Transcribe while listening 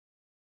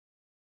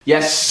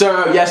Yes,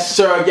 sir. Yes,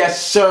 sir.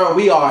 Yes, sir.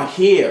 We are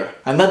here.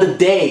 Another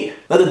day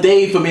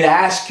for me to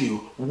ask you,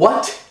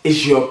 what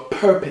is your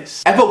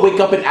purpose? Ever wake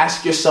up and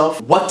ask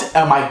yourself, what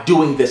am I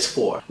doing this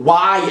for?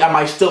 Why am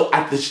I still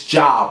at this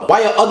job?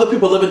 Why are other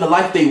people living the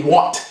life they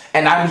want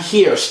and I'm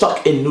here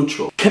stuck in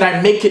neutral? Can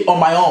I make it on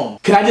my own?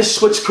 Can I just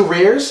switch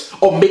careers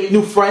or make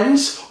new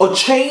friends or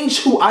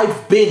change who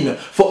I've been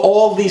for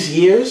all these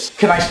years?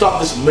 Can I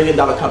start this $1 million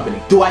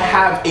company? Do I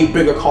have a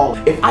bigger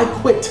calling? If I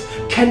quit,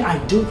 can I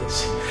do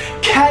this?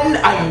 Can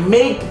I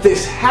make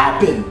this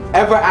happen?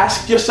 Ever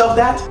asked yourself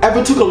that?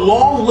 Ever took a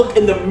long look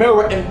in the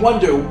mirror and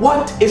wonder,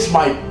 what is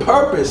my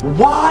purpose?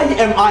 Why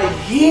am I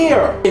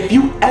here? If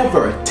you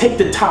ever take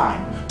the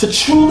time to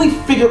truly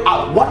figure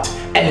out what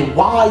and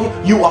why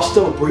you are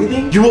still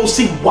breathing, you will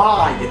see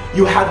why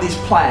you have these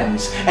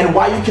plans and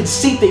why you can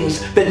see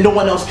things that no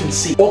one else can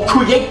see, or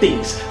create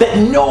things that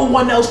no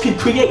one else can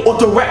create, or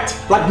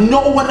direct like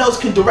no one else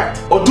can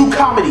direct, or do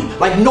comedy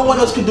like no one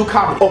else can do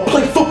comedy, or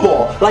play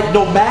football like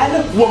no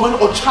man, woman,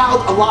 or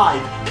child alive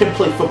can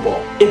play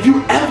football. If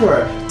you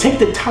ever take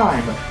the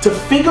time to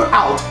figure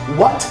out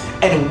what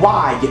and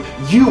why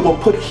you were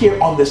put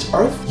here on this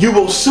earth, you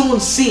will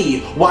soon see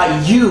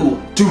why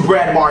you do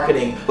brand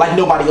marketing like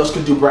nobody else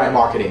can do brand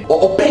marketing,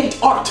 or paint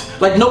art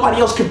like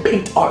nobody else can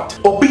paint art,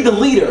 or be the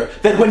leader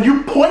that when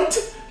you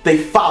point, they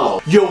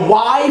follow. Your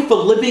why for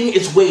living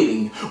is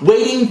waiting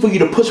for you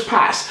to push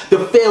past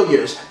the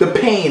failures, the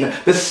pain,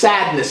 the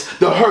sadness,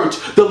 the hurt,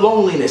 the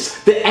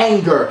loneliness, the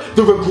anger,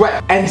 the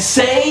regret, and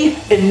say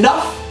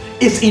enough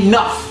is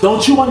enough.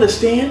 Don't you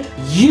understand?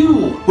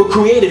 You were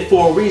created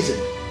for a reason.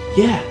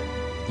 Yeah,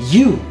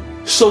 you.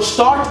 So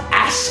start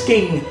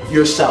asking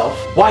yourself,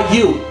 why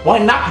you? Why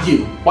not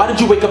you? Why did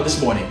you wake up this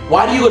morning?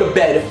 Why do you go to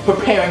bed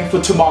preparing for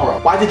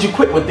tomorrow? Why did you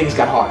quit when things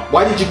got hard?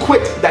 Why did you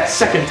quit that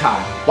second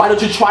time? Why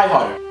don't you try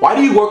harder? Why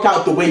do you work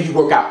out the way you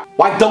work out?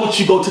 Why don't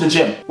you go to the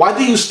gym? Why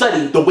do you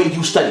study the way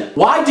you study?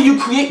 Why do you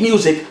create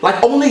music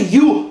like only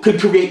you could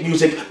create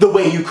music the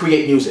way you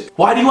create music?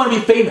 Why do you want to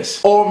be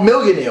famous or a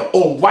millionaire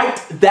or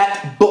write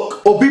that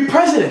book or be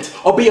president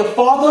or be a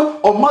father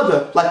or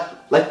mother? Like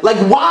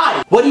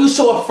why? What are you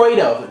so afraid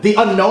of? The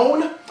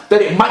unknown?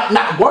 That it might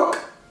not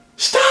work?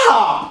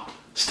 Stop!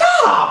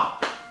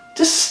 Stop!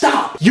 Just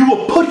stop. You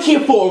were put here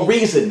for a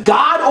reason.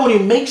 God only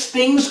makes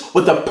things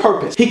with a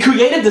purpose. He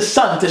created the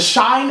sun to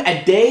shine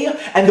at day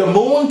and the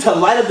moon to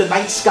light up the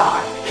night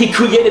sky. He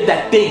created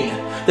that thing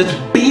that's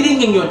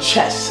beating in your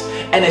chest,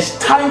 and his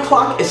time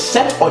clock is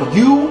set on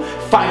you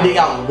finding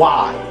out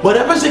why.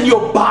 Whatever's in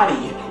your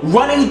body,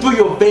 running through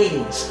your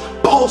veins,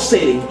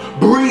 pulsating,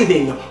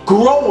 breathing,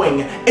 growing,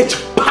 it's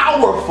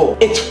powerful.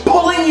 It's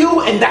pulling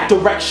you in that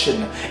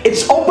direction.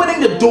 It's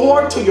opening the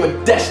door to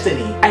your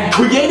destiny and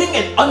creating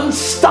an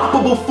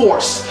unstoppable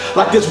force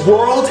like this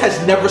world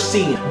has never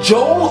seen.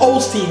 Joel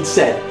Osteen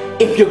said,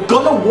 if you're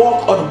gonna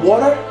walk on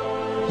water,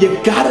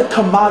 you gotta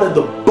come out of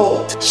the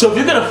boat. So if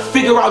you're gonna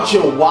figure out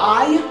your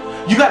why,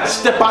 you gotta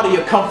step out of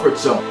your comfort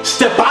zone.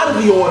 Step out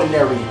of the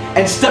ordinary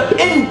and step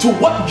into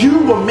what you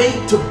were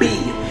made to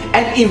be.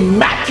 An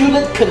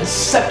immaculate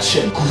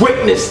conception.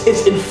 Greatness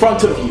is in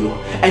front of you,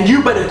 and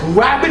you better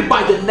grab it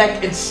by the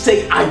neck and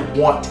say, I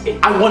want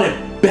it. I want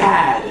it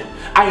bad.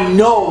 I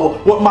know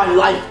what my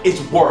life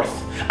is worth.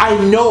 I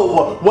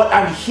know what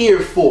I'm here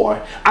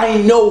for. I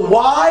know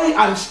why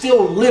I'm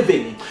still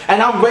living,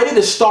 and I'm ready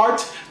to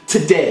start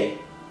today.